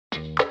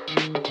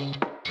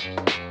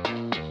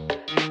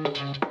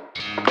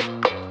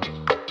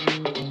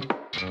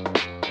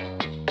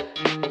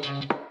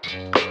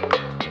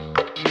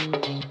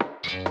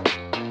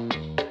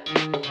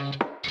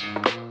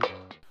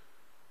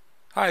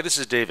Hi, this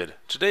is David.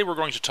 Today we're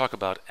going to talk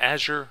about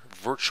Azure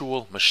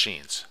virtual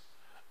machines.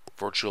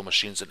 Virtual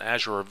machines in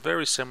Azure are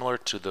very similar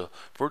to the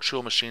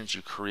virtual machines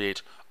you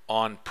create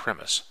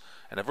on-premise.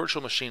 And a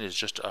virtual machine is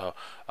just a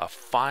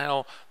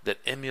file that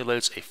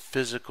emulates a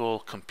physical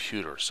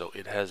computer. So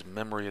it has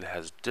memory, it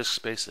has disk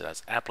space, it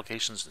has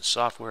applications and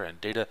software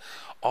and data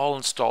all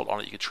installed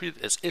on it. You can treat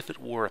it as if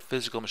it were a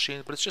physical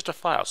machine, but it's just a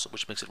file,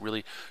 which makes it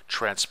really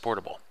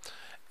transportable.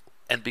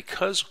 And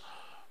because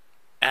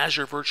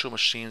Azure virtual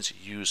machines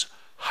use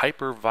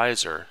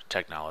hypervisor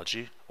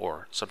technology,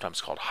 or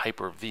sometimes called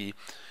Hyper-V,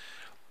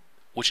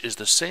 which is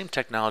the same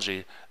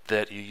technology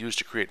that you use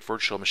to create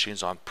virtual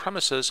machines on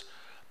premises,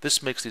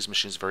 this makes these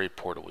machines very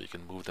portable. You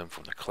can move them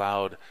from the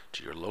cloud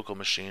to your local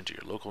machine, to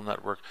your local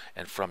network,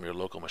 and from your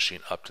local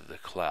machine up to the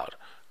cloud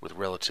with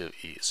relative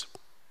ease.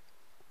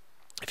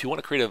 If you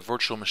want to create a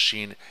virtual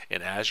machine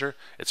in Azure,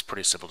 it's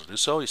pretty simple to do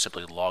so. You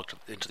simply log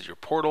into your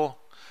portal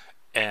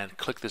and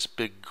click this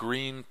big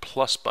green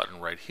plus button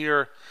right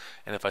here,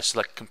 and if I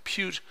select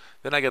compute,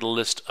 then I get a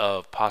list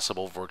of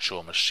possible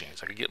virtual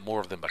machines. I can get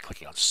more of them by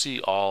clicking on see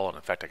all, and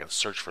in fact I can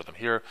search for them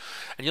here.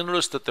 And you'll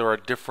notice that there are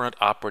different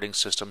operating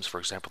systems. For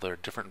example, there are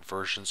different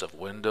versions of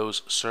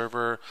Windows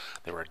Server,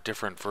 there are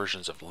different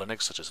versions of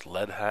Linux such as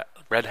Red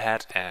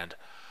Hat and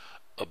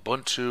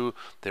Ubuntu.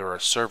 There are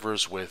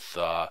servers with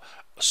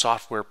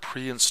software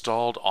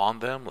pre-installed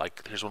on them,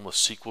 like here's one with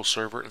SQL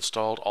Server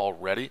installed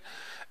already,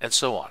 and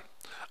so on.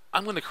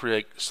 I'm going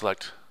to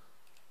select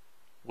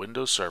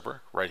Windows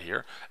Server right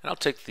here, and I'll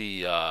take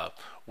the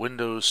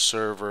Windows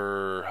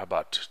Server, how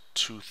about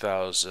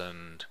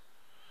 2000,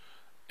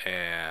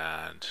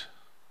 and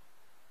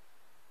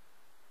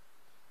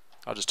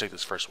I'll just take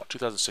this first one,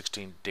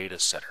 2016 Data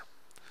Center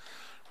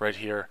right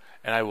here,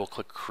 and I will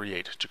click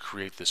Create to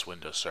create this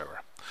Windows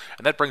Server.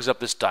 And that brings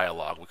up this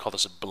dialog. We call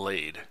this a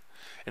blade.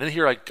 And in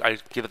here I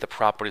give it the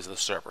properties of the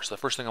server. So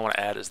the first thing I want to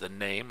add is the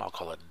name. I'll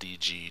call it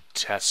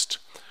GCast.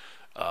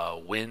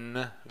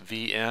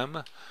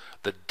 WinVM,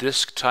 the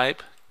disk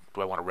type.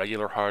 Do I want a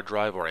regular hard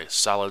drive or a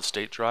solid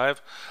state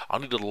drive? I'll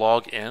need to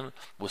log in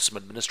with some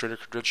administrator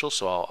credentials,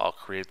 so I'll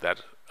create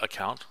that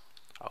account.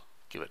 I'll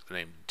give it the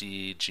name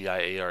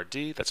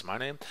DGIARD, that's my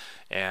name,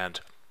 and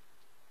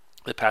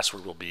the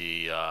password will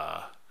be,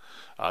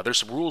 there's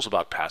some rules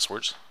about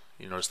passwords.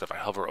 You notice that if I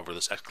hover over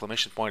this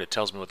exclamation point, it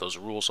tells me what those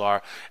rules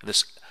are, and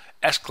this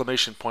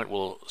exclamation point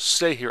will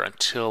stay here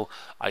until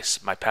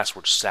my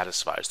password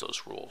satisfies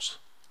those rules.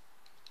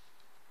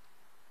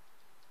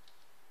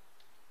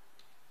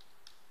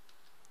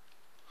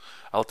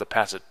 I'll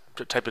have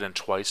to type it in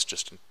twice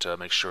just to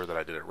make sure that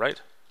I did it right.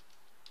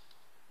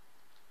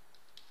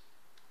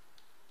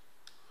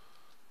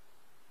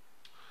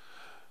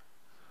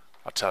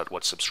 I'll tell it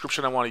what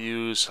subscription I want to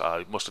use.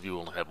 Most of you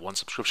only have one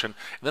subscription.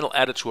 And then I'll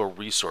add it to a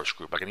resource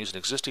group. I can use an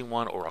existing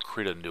one, or I'll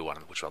create a new one,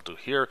 which I'll do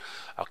here.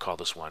 I'll call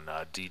this one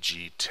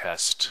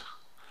DGTest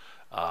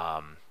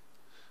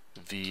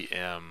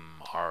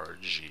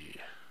VMRG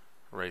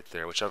right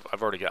there, which I've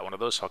already got one of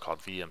those, so I'll call it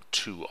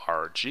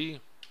VM2RG.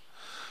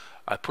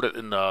 I put it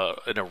in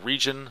a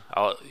region.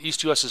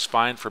 East US is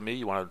fine for me.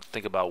 You want to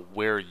think about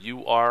where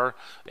you are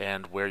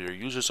and where your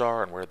users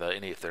are, and where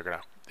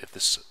if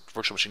this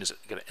virtual machine is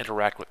going to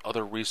interact with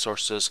other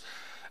resources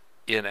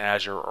in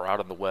Azure or out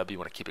on the web. You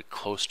want to keep it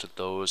close to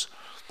those.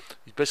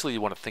 Basically,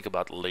 you want to think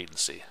about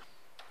latency.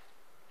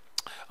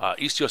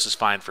 East US is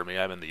fine for me.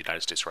 I'm in the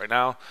United States right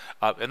now.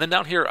 And then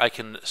down here, I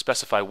can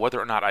specify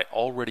whether or not I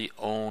already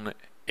own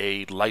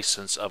a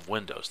license of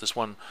Windows.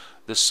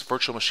 This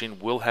virtual machine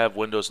will have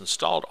Windows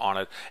installed on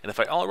it, and if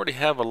I already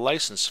have a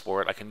license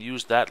for it, I can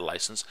use that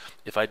license.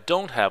 If I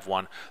don't have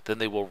one, then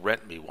they will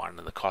rent me one,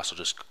 and the cost will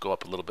just go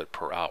up a little bit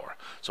per hour.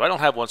 So I don't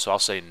have one, so I'll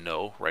say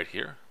no right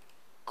here.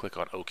 Click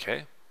on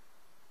OK.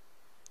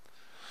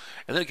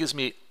 And then it gives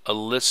me a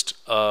list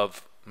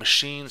of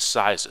machine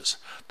sizes.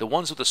 The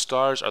ones with the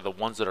stars are the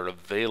ones that are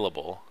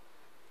available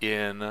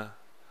in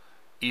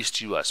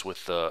East US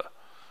with the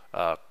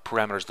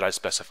parameters that I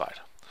specified.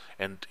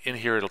 And in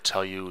here it'll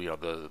tell you,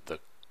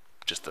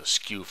 just the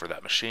SKU for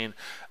that machine.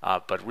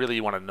 But really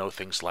you want to know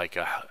things like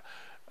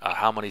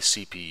how many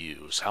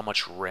CPUs, how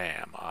much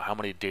RAM, how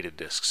many data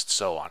disks, and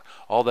so on.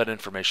 All that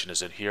information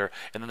is in here.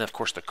 And then of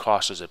course the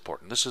cost is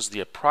important. This is the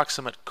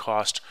approximate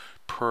cost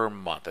per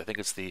month. I think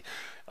it's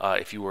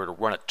if you were to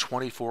run it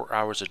 24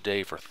 hours a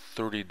day for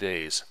 30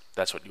 days,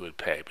 that's what you would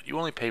pay. But you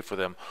only pay for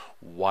them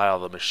while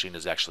the machine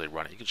is actually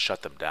running. You can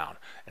shut them down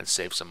and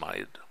save some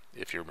money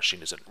if your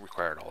machine isn't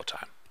required all the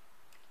time.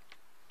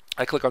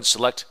 I click on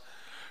select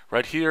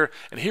right here,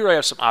 and here I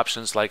have some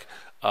options like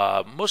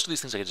most of these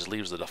things I can just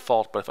leave as the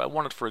default, but if I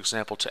wanted, for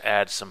example, to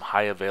add some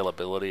high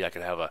availability, I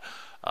could have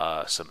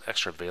some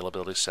extra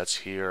availability sets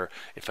here.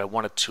 If I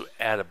wanted to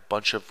add a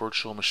bunch of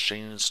virtual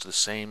machines to the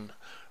same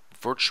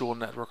virtual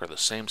network or the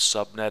same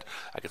subnet,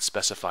 I can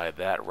specify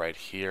that right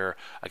here.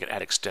 I can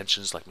add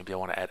extensions, like maybe I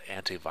want to add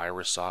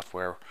antivirus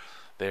software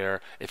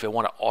there. If I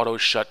want to auto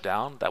shut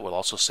down, that will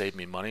also save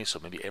me money. So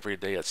maybe every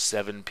day at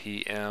 7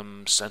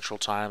 p.m. Central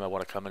Time, I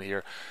want to come in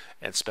here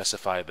and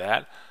specify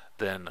that.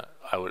 then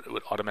it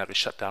would automatically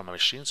shut down my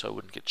machine, so I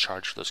wouldn't get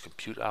charged for those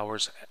compute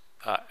hours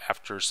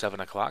after 7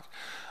 o'clock.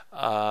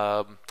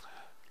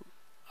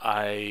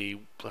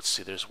 Let's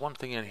see, there's one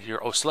thing in here.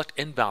 Oh, select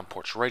inbound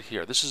ports right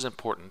here. This is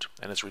important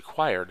and it's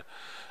required.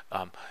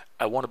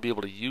 I want to be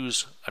able to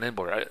use an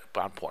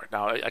inbound port.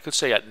 Now, I could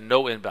say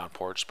no inbound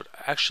ports, but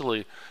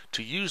actually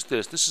to use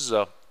this is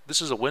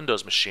a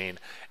Windows machine,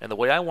 and the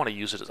way I want to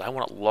use it is I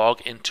want to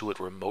log into it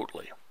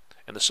remotely.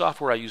 And the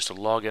software I use to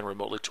log in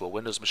remotely to a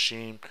Windows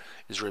machine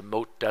is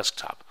Remote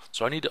Desktop.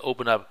 So I need to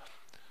open up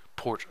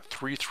port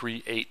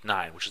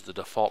 3389, which is the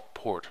default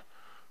port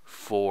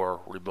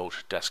for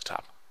Remote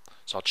Desktop.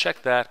 So I'll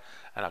check that,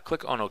 and I'll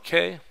click on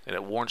OK, and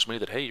it warns me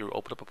that, hey, you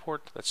opened up a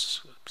port.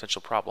 That's a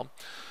potential problem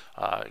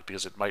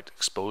because it might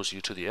expose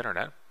you to the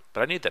internet,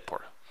 but I need that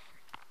port.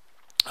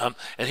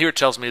 And here it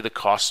tells me the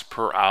cost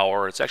per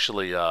hour. It's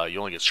actually, you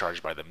only get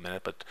charged by the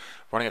minute, but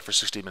running it for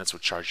 60 minutes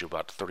would charge you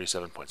about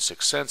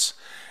 37.6 cents.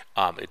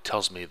 It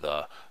tells me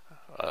the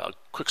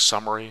quick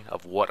summary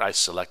of what I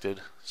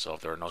selected, so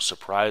if there are no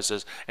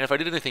surprises. And if I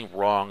did anything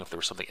wrong, if there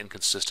was something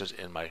inconsistent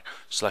in my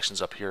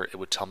selections up here, it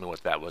would tell me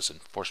what that was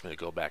and force me to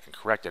go back and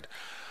correct it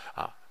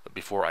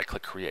before I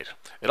click Create.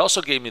 It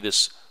also gave me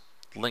this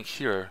link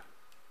here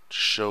to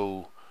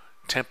show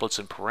templates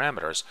and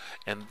parameters,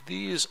 and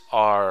these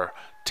are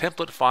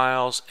template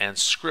files and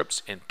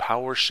scripts in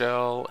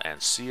PowerShell and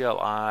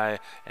CLI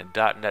and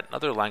 .NET and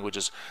other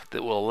languages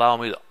that will allow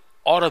me to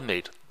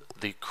automate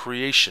the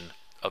creation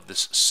of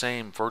this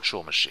same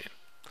virtual machine.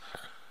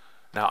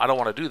 Now, I don't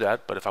want to do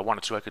that, but if I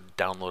wanted to, I could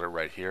download it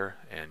right here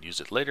and use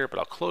it later, but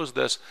I'll close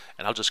this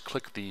and I'll just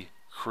click the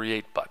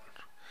Create button.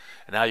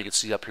 And now you can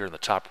see up here in the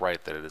top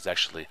right that it is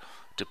actually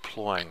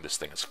deploying this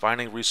thing. It's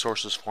finding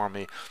resources for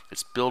me.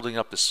 It's building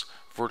up this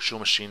virtual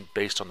machine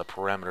based on the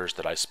parameters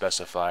that I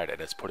specified, and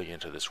it's putting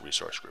into this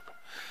resource group.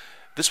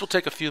 This will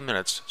take a few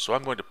minutes, so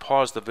I'm going to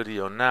pause the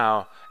video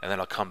now, and then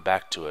I'll come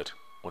back to it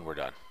when we're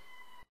done.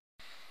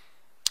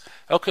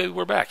 Okay,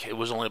 we're back. It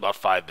was only about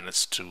 5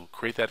 minutes to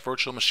create that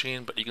virtual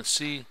machine, but you can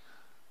see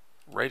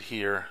right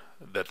here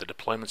that the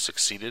deployment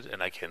succeeded,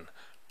 and I can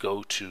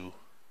go to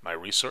my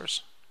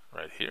resource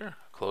right here,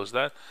 close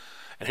that,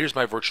 and here's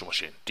my virtual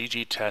machine,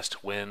 DG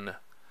Test Win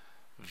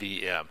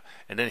VM.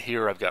 And then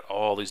here I've got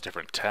all these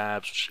different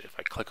tabs, which if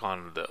I click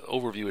on, the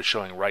overview is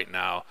showing right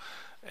now.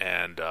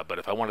 And but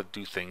if I want to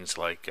do things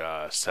like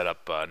set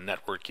up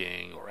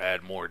networking or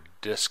add more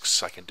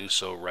disks, I can do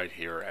so right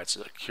here. Add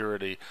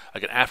security. I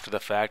can, after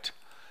the fact,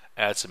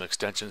 add some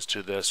extensions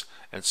to this,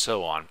 and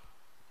so on.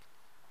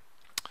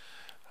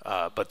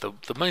 But the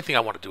main thing I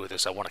want to do with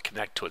this, I want to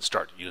connect to it and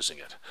start using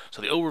it.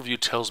 So the overview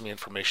tells me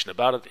information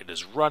about it. It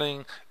is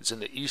running. It's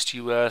in the East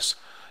US.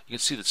 You can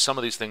see that some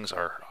of these things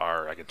are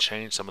I can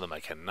change, some of them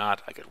I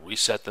cannot. I can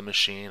reset the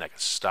machine, I can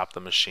stop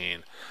the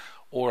machine,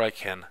 or I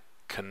can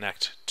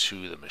connect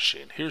to the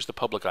machine. Here's the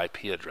public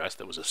IP address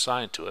that was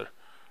assigned to it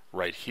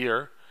right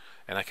here,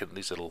 and I can,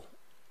 these little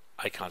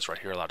icons right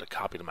here, allowed to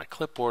copy to my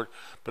clipboard.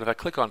 But if I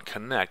click on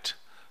connect,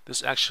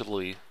 this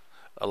actually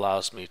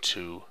allows me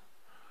to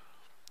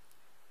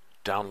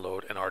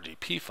download an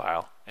RDP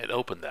file and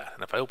open that.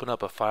 And if I open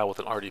up a file with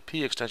an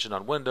RDP extension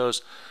on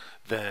Windows,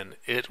 then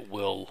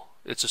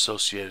it's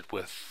associated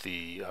with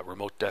the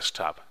Remote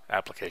Desktop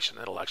application.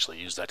 It'll actually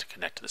use that to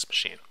connect to this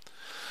machine.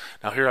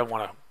 Now here I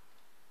want to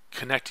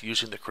connect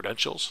using the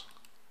credentials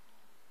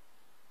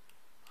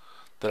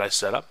that I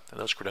set up, and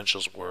those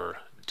credentials were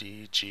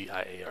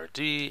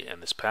DGIARD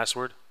and this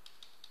password.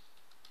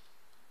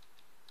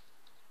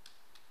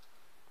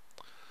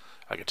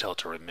 I can tell it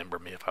to remember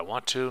me if I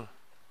want to.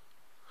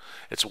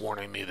 It's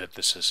warning me that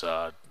this is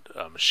a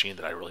machine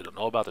that I really don't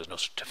know about. There's no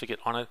certificate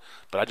on it,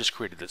 but I just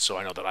created it so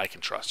I know that I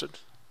can trust it.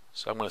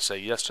 So I'm going to say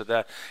yes to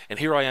that. And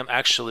here I am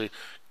actually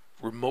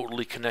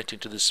remotely connecting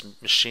to this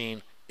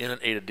machine in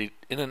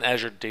an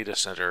Azure data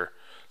center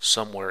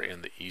somewhere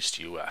in the East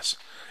US.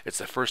 It's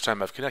the first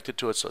time I've connected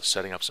to it, so it's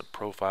setting up some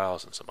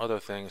profiles and some other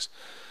things.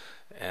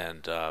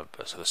 And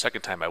so the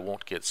second time I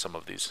won't get some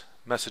of these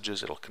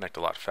messages. It'll connect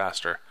a lot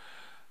faster.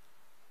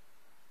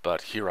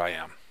 But here I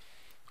am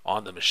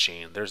on the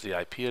machine. There's the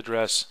IP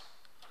address.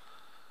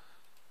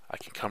 I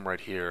can come right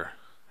here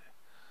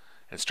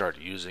and start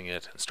using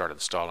it and start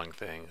installing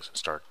things and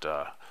start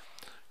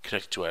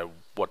connecting to it,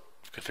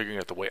 configuring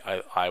it the way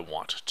I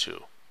want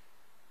to.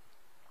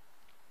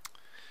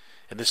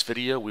 In this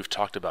video, we've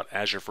talked about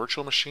Azure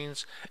Virtual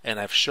Machines, and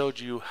I've showed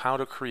you how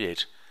to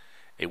create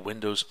a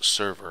Windows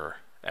Server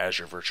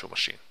Azure Virtual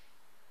Machine.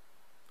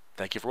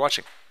 Thank you for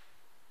watching.